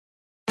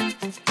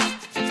Hey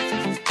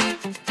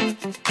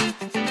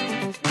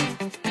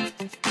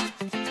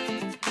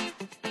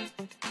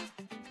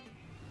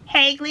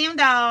Glam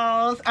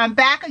Dolls, I'm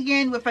back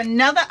again with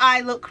another eye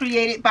look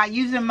created by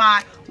using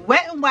my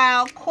Wet n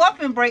Wild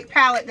Coffin Break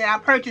palette that I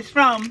purchased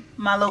from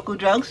my local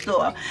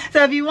drugstore.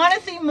 So if you want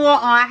to see more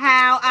on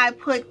how I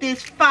put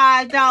this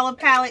 $5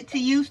 palette to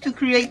use to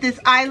create this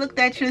eye look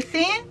that you're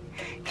seeing,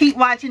 keep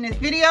watching this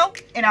video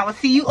and I will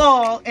see you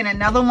all in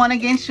another one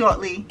again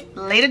shortly.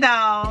 Later,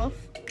 dolls.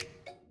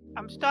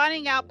 I'm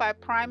starting out by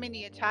priming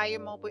the entire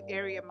mobile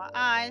area of my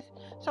eyes.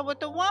 So with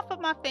the warmth of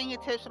my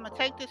fingertips, I'm going to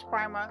take this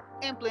primer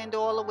and blend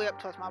all the way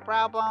up towards my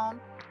brow bone.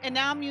 And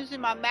now I'm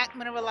using my MAC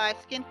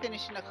Mineralized Skin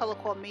Finish in the color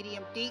called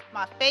Medium Deep,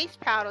 my face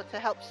powder, to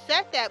help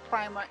set that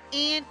primer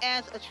and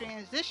as a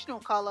transitional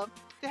color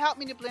to help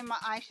me to blend my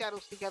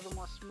eyeshadows together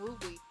more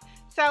smoothly.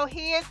 So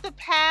here's the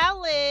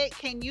palette.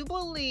 Can you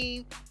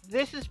believe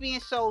this is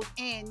being sold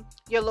in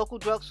your local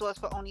drugstores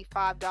for only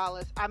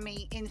 $5? I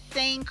mean,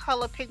 insane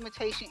color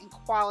pigmentation and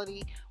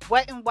quality.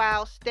 Wet n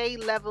Wild, stay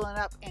leveling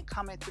up and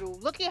coming through.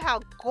 Look at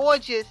how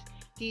gorgeous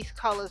these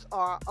colors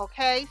are,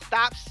 okay?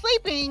 Stop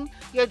sleeping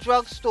your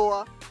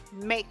drugstore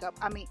makeup.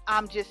 I mean,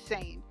 I'm just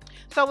saying.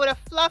 So with a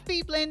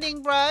fluffy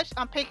blending brush,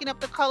 I'm picking up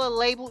the color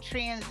labeled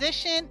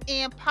Transition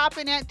and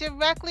popping that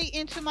directly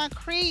into my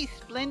crease,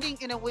 blending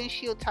in a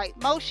windshield type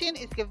motion.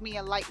 It's giving me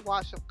a light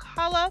wash of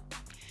color.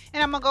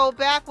 And I'm gonna go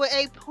back with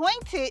a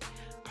pointed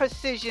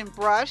precision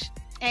brush.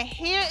 And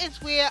here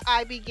is where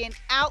I begin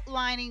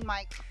outlining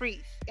my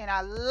crease. And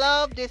I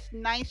love this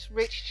nice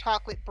rich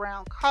chocolate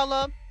brown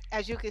color.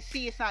 As you can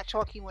see, it's not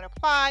chalky when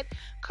applied.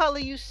 Color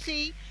you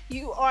see,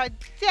 you are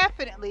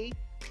definitely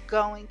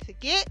going to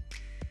get.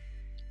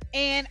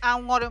 And I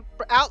want to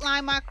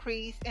outline my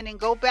crease and then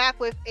go back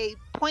with a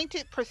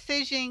pointed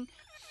precision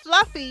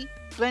fluffy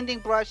blending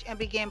brush and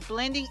begin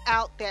blending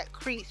out that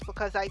crease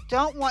because I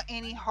don't want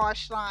any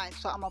harsh lines.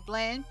 So I'm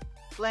going to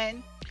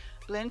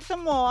blend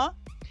some more.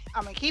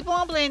 I'm going to keep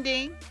on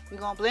blending. We're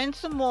going to blend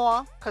some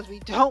more because we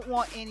don't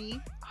want any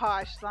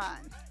harsh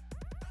lines.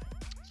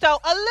 So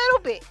a little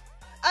bit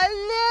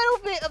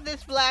of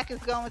this black is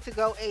going to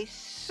go a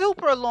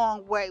super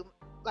long way.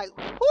 Like,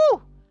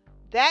 whoo,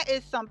 that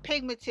is some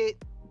pigmented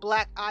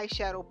black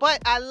eyeshadow.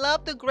 But I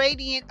love the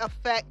gradient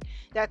effect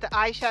that the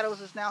eyeshadows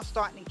is now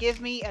starting to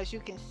give me. As you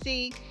can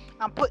see,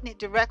 I'm putting it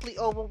directly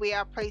over where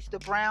I placed the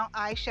brown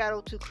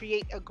eyeshadow to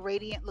create a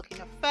gradient looking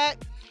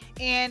effect.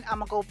 And I'm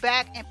gonna go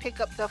back and pick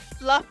up the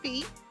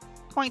fluffy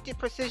pointed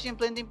precision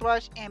blending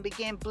brush and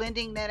begin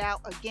blending that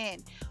out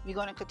again. We're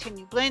going to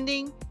continue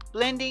blending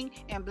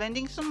and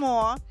blending some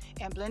more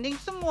and blending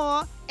some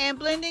more and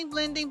blending.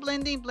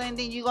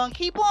 You're going to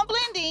keep on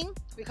blending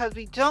because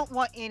we don't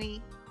want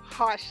any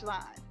harsh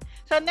lines.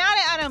 So now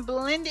that I done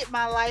blended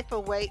my life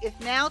away, it's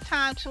now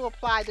time to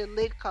apply the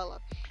lid color.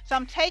 So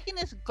I'm taking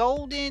this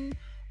golden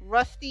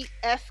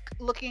rusty-esque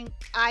looking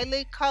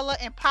eyelid color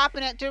and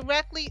popping it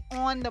directly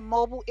on the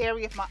mobile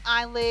area of my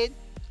eyelid.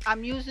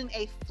 I'm using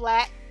a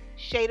flat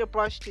shader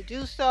brush to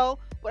do so.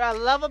 What I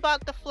love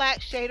about the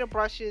flat shader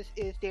brushes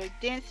is they're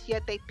dense,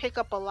 yet they pick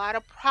up a lot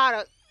of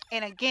product.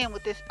 And again,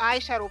 with this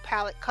eyeshadow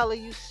palette color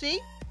you see,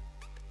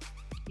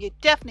 you're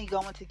definitely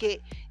going to get.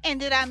 And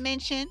did I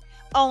mention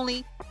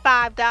only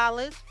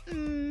 $5?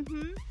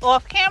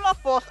 Off camera,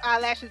 false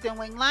eyelashes and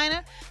wing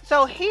liner.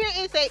 So here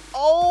is a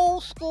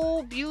old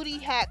school beauty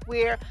hack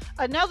where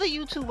another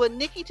YouTuber,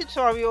 Nikki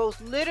Tutorials,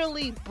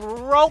 literally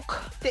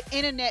broke the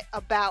internet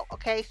about,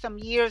 okay, some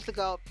years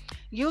ago,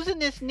 using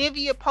this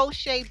Nivea Post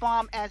Shea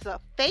Balm as a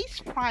face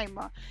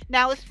primer.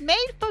 Now it's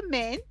made for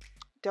men.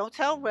 Don't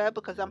tell Red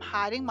because I'm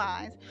hiding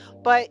mine,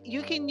 but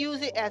you can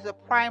use it as a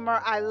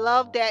primer. I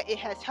love that it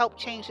has helped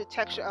change the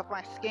texture of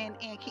my skin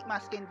and keep my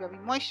skin very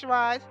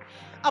moisturized.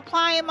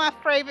 Applying my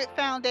favorite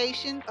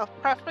foundation of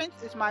preference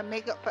is my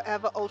Makeup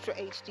Forever Ultra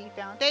HD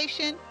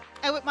foundation.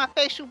 And with my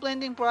facial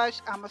blending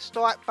brush, I'm going to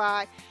start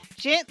by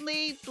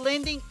gently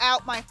blending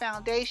out my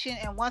foundation.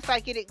 And once I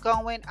get it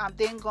going, I'm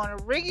then going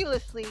to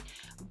rigorously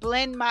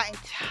blend my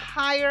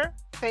entire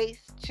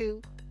face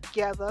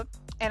together.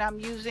 And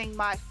I'm using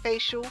my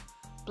facial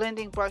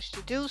blending brush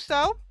to do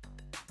so.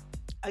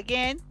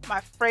 Again, my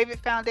favorite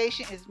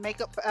foundation is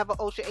Makeup Forever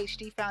Ultra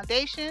HD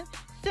foundation,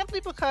 simply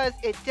because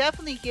it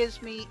definitely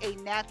gives me a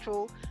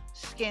natural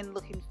skin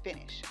looking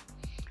finish.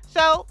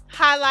 So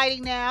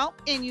highlighting now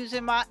and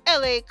using my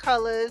LA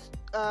Colors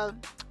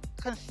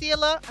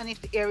concealer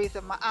underneath the areas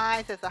of my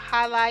eyes as a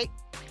highlight,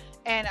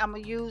 and I'm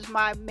gonna use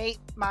my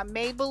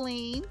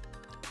Maybelline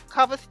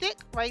cover stick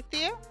right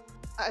there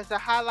as a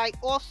highlight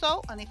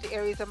also underneath the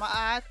areas of my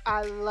eyes.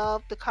 I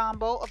love the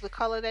combo of the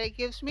color that it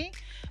gives me.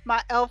 My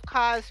e.l.f.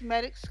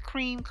 Cosmetics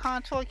cream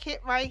contour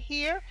kit right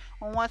here.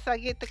 And once I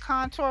get the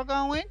contour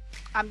going,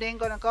 I'm then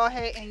going to go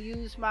ahead and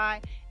use my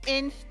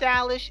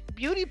InStylish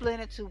Beauty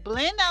Blender to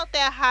blend out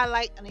that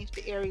highlight underneath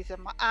the areas of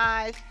my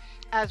eyes,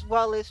 as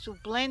well as to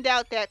blend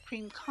out that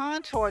cream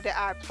contour that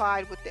I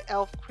applied with the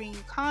e.l.f. cream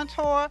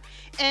contour.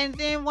 And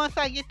then once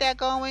I get that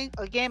going,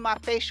 again, my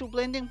facial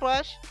blending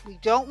brush, we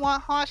don't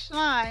want harsh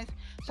lines,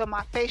 So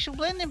my facial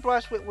blending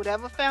brush, with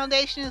whatever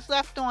foundation is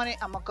left on it,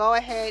 I'm going to go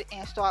ahead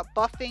and start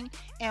buffing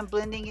and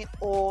blending it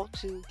all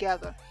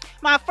together.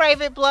 My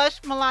favorite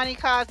blush, Milani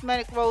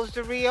Cosmetic Rose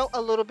de Rio,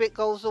 a little bit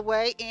goes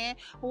away, and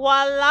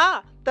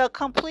voila, the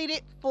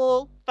completed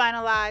full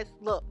finalized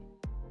look.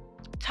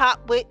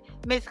 Top with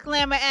Miss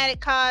Glamour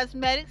Addict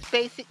Cosmetics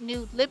Basic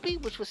Nude Lippy,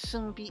 which will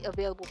soon be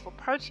available for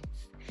purchase,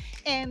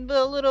 and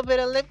a little bit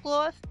of lip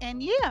gloss.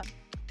 And yeah,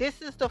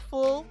 this is the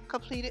full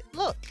completed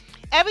look.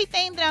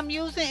 Everything that I'm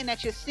using and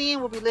that you're seeing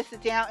will be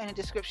listed down in the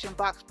description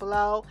box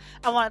below.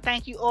 I want to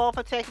thank you all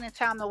for taking the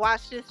time to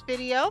watch this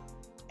video,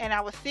 and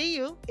I will see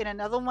you in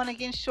another one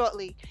again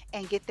shortly.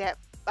 And get that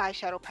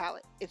eyeshadow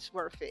palette, it's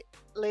worth it.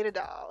 Later,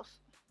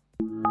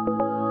 dolls.